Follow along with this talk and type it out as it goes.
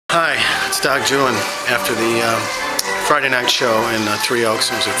Hi, it's Doc Jewin. After the Friday night show in Three Oaks,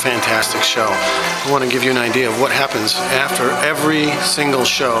 it was a fantastic show. I want to give you an idea of what happens after every single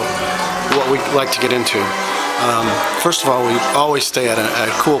show, what we like to get into. First of all, we always stay at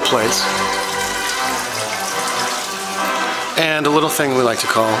a cool place. And a little thing we like to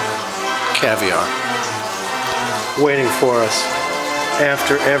call Caviar, waiting for us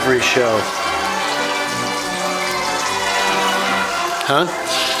after every show. Huh?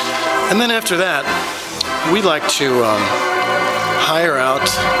 And then after that, we like to hire out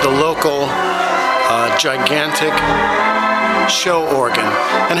the local gigantic show organ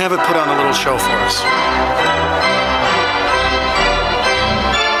and have it put on a little show for us.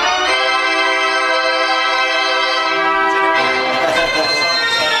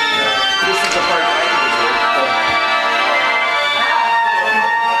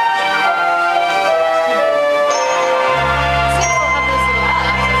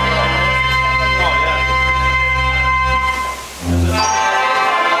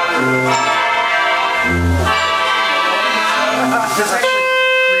 This actually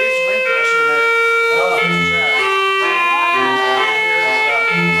creates wind pressure that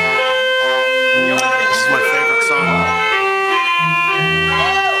this is my favorite song.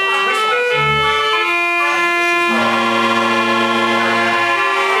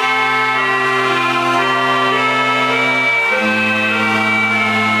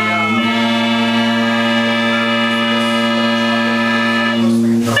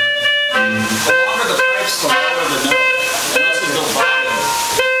 The longer the pipes, the lower the note.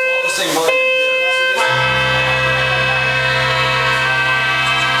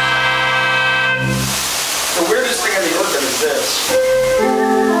 The weirdest thing in the organ is this.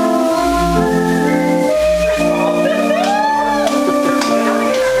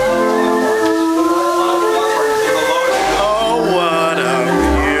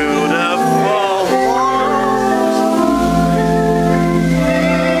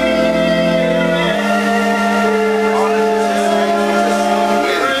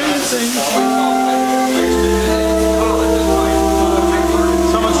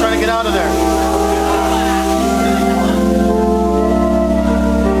 Someone's trying to get out of there.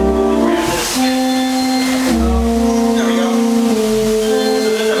 There we go. So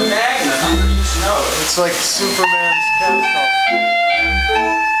there's a magnet under each note. It's like Superman's castle.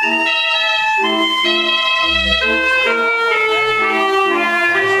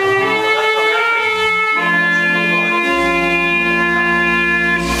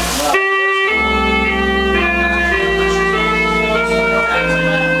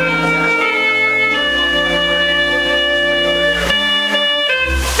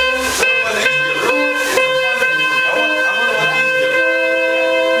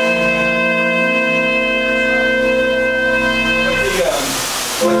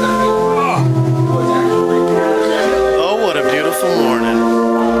 Oh, what a beautiful morning.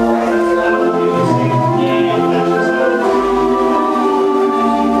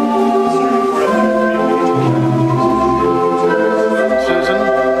 Susan?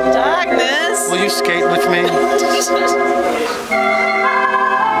 Darkness! Will you skate with me?